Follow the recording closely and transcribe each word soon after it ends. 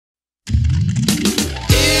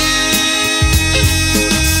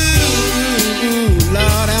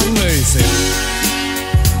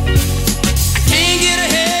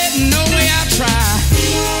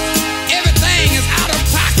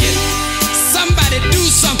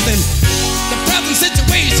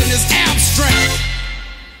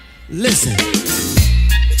Listen.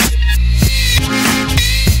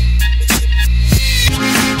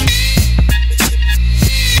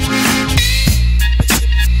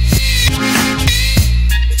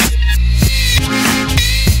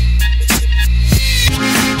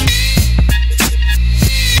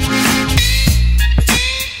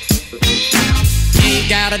 Ain't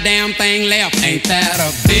got a damn thing left, ain't that a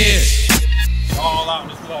bitch? All out,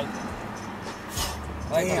 just like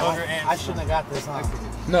I shouldn't have got this on.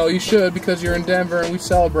 No, you should, because you're in Denver and we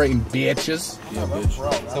celebrating, bitches. yeah,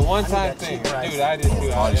 bitch. It's a one-time thing, dude. I did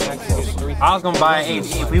too. I was gonna buy 8.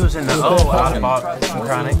 If we was in the O, I would have bought some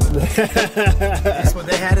chronic. That's what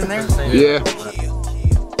they had in there? Yeah.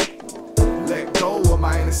 Let go of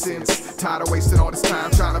my innocence. Tired of wasting all this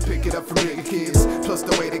time trying to pick it up from bigger kids. Plus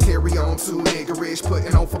the way they carry on too niggerish.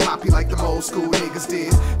 Putting on for poppy like them old school niggas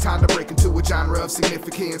did. Time to break into a genre of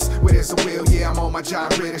significance. Where there's a will, yeah, I'm on my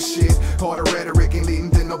John Ritter shit. All the rhetoric ain't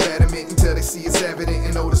leading to no betterment until they see it's evident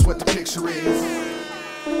and notice what the picture is.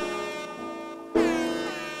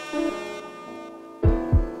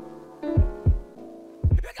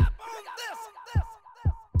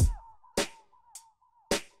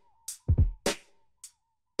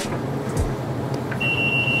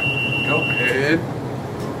 Go ahead.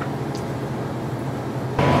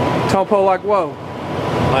 Topo like whoa.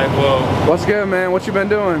 like, whoa. What's good, man? What you been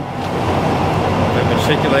doing? Been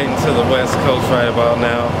matriculating to the West Coast right about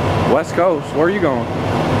now. West Coast? Where are you going?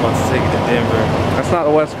 About to take it to Denver. That's not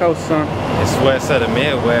the West Coast, son. It's west of the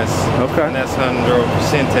Midwest. Okay. And that's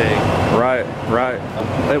 100%. Right, right.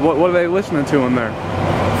 What are they listening to in there?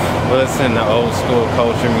 We're listening to old school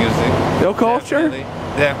culture music. Yo, culture?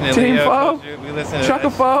 Definitely. Team Yo, Foe? culture. We listen to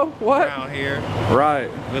Chuckafo? What? around here. Right.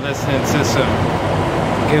 We're listening to some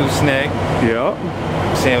GooseNeck. Yep.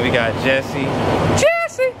 Saying we got Jesse.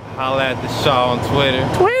 Jesse! Holla at the Shaw on Twitter.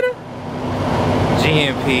 Twitter.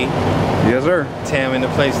 GMP. Yes, sir. Tam in the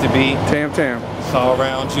place to be. Tam Tam. It's all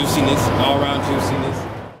around juiciness. All around juiciness.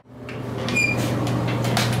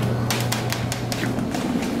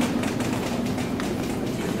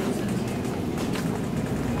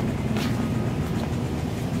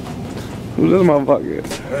 Who's this motherfucker?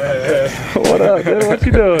 What up, dude? What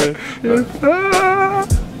you doing?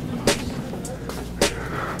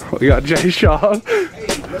 We got Jay Shaw.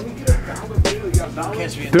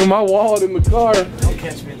 Dude, my wallet in the car. Don't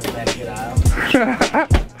catch me in the back aisle.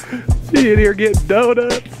 You in here getting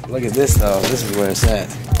donuts? Look at this though. This is where it's at.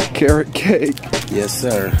 Carrot cake. Yes,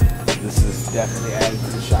 sir. This is definitely added to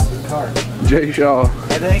the shopping cart. Jay Shaw.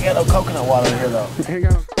 Hey, they ain't got no coconut water in here though. Hang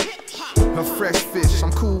on. A fresh fish,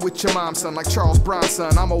 I'm cool with your mom, son, like Charles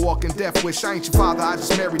Bronson. I'm a walking death wish. I ain't your father, I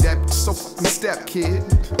just married that bitch. So fucking step, kid.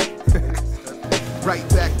 Right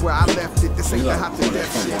back where I left it. This ain't the hop to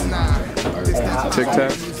death shit, nah. Tic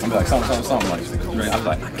Tac. I'm like, something like I'm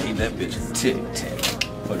like, I gave that bitch a Tic Tac.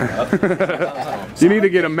 You need to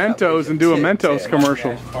get a Mentos and do a Mentos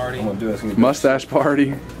commercial. I'm gonna do this. Mustache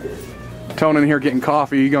party. Tone in here getting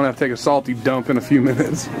coffee. You're gonna have to take a salty dump in a few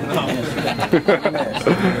minutes.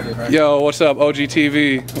 Yo, what's up,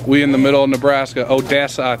 OGTV? We in the middle of Nebraska,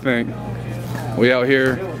 Odessa, I think. We out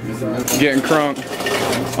here getting crunk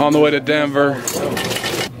on the way to Denver.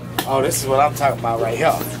 Oh, this is what I'm talking about right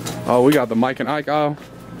here. Oh, we got the Mike and Ike aisle.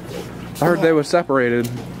 I heard they were separated.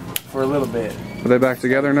 For a little bit. Are they back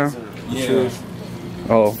together now? Yeah.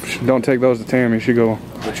 Oh, don't take those to Tammy. She go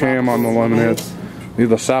ham on the lemonades. These are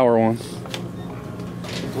the sour ones.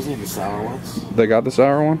 Those ain't the sour ones. They got the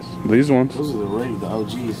sour ones? These ones. Those are the regular, the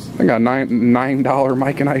OGs. They got $9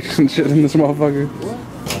 Mike and Ike and shit in this motherfucker.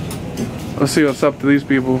 Let's see what's up to these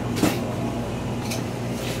people.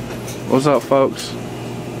 What's up, folks?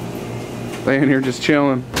 They in here just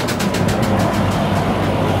chilling.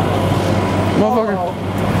 Motherfucker.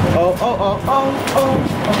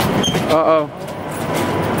 Uh-oh.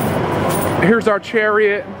 Here's our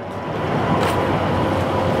chariot.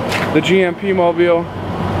 The GMP mobile.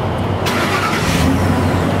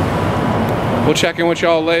 We'll check in with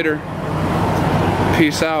y'all later.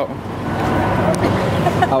 Peace out.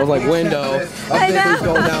 I was like, window. I think it's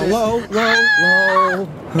going down low, low, low.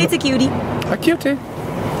 It's a cutie. A cutie.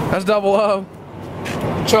 That's double O.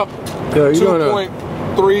 Chuck, Yeah, you gonna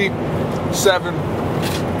 2.37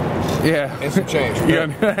 Yeah. and some change. Yeah,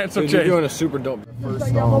 that's some You're change. doing a super dope. I'm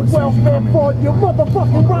a welfare for your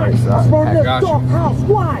motherfucking rights. Burn this dark house,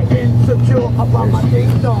 why? Insecure about my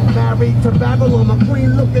ding dong. Married to Babylon, my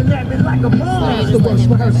queen looking at me like a bomb.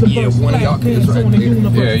 Yeah, one of y'all kids right there.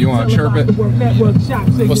 Yeah, you want to chirp it?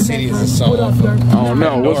 What CD is this song off of? I don't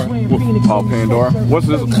know. Oh, Pandora. What's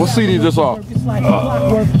this? What CD is this off?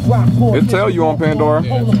 It tell you on Pandora.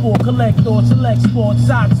 Collect or select sport,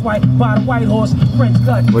 side swipe by the white horse, French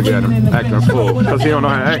cut. Look at him, acting a fool, because he don't know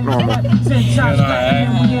how to act normal.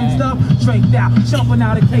 Jumping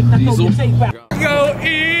out of cake, Go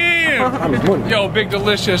in! Yo, Big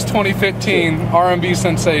Delicious 2015 R&B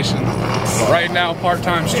sensation. Right now,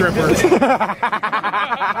 part-time stripper.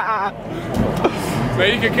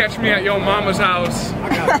 Man, you can catch me at your mama's house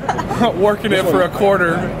working it for a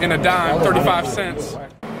quarter and a dime, 35 cents.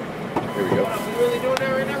 Here we go. You really doing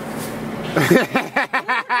that right now?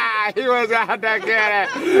 He was out there getting.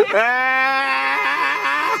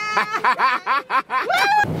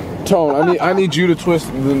 Tone, I need you to twist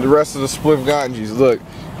the rest of the spliff ganges. Look.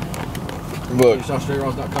 Yo, be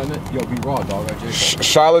raw, dog.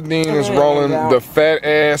 Charlene is rolling the fat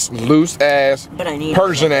ass, loose ass,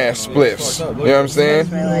 Persian ass spliffs. You know what I'm saying?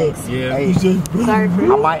 Yeah.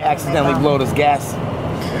 I might accidentally blow this gas.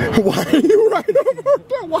 Why are you right over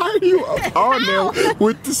there? Why are you on there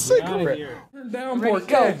with the cigarette? Downport,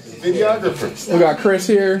 go. Videographers. We got Chris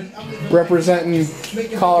here representing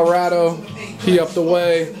Colorado. He up the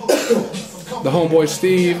way. The homeboy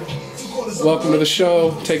Steve. Welcome to the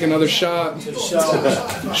show. Take another shot.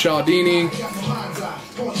 Shawdini.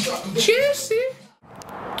 Cheers.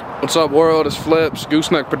 What's up, world? It's Flips.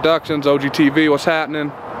 GooseNeck Productions, OGTV. What's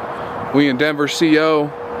happening? We in Denver, CO.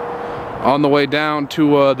 On the way down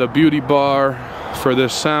to the beauty bar for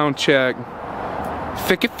this sound check.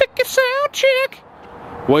 Ficky sound check.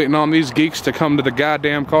 Waiting on these geeks to come to the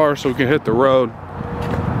goddamn car so we can hit the road.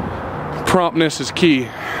 Promptness is key.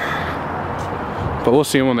 But we'll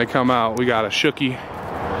see them when they come out. We got a Shookie,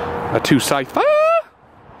 a 2 Cypher,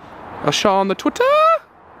 a Shaw on the Twitter.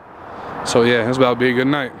 So yeah, it's about to be a good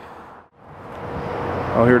night.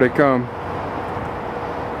 Oh, here they come.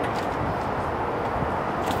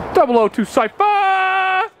 002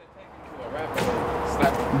 Cypher!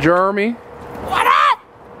 Jeremy. What up?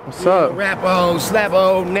 What's up? Rap-o,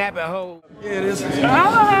 slap-o, nap-a-ho. Yeah, it is.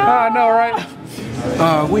 I know, right?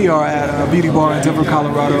 We are at a beauty bar in Denver,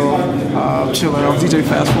 Colorado, chilling on DJ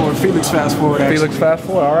Fast Forward, Felix Fast Forward. Actually. Felix Fast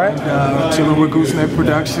Forward, all right. Chilling with GooseNeck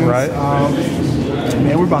Productions. Right.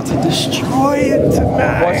 Man, we're about to destroy it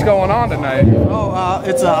tonight. What's going on tonight? Oh,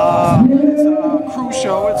 it's a cruise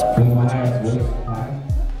show. It's pretty much a cruise show.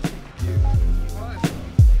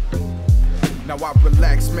 Now I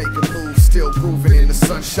relax, make a move, still grooving in the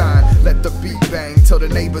sunshine. Let the beat bang till the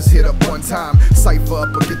neighbors hit up one time. Cypher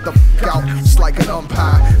up or get the f out, just like an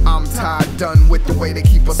umpire. I'm tired, done with the way they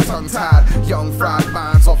keep us tongue-tied. Young fried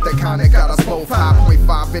vines off that kind that got us both high.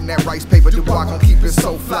 0.5 in that rice paper, Dubois gon' keep it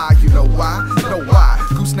so fly. You know why? Know why?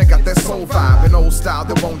 GooseNeck got that soul vibe, an old style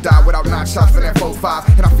that won't die without 9 shots for that 4-5.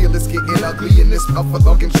 And I feel it's getting ugly in this upper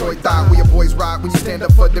looking Troy thigh. Where your boys ride when you stand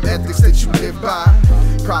up for them ethics that you live by.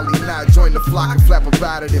 Probably not join the flock and flap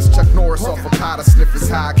about it. It's Chuck Norris off a powder sniff is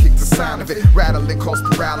how I kick the sound of it. Rattling cause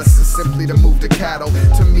paralysis simply to move the cattle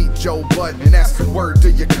to meet Joe Budden. And that's the word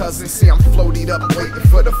to your cousin. See, I'm floated up waiting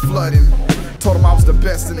for the flooding. Told them I was the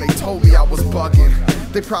best and they told me I was bugging.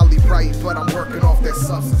 They probably right, but I'm working off that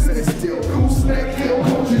substance and it's still GooseNeck, still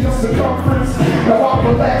coaching the circumference. Now I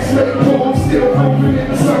relax, let it go, I'm still moving in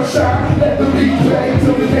the sunshine. Let the beat bang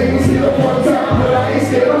till the neighbors hit up one time. But I ain't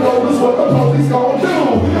scared of loaders, what the police gon'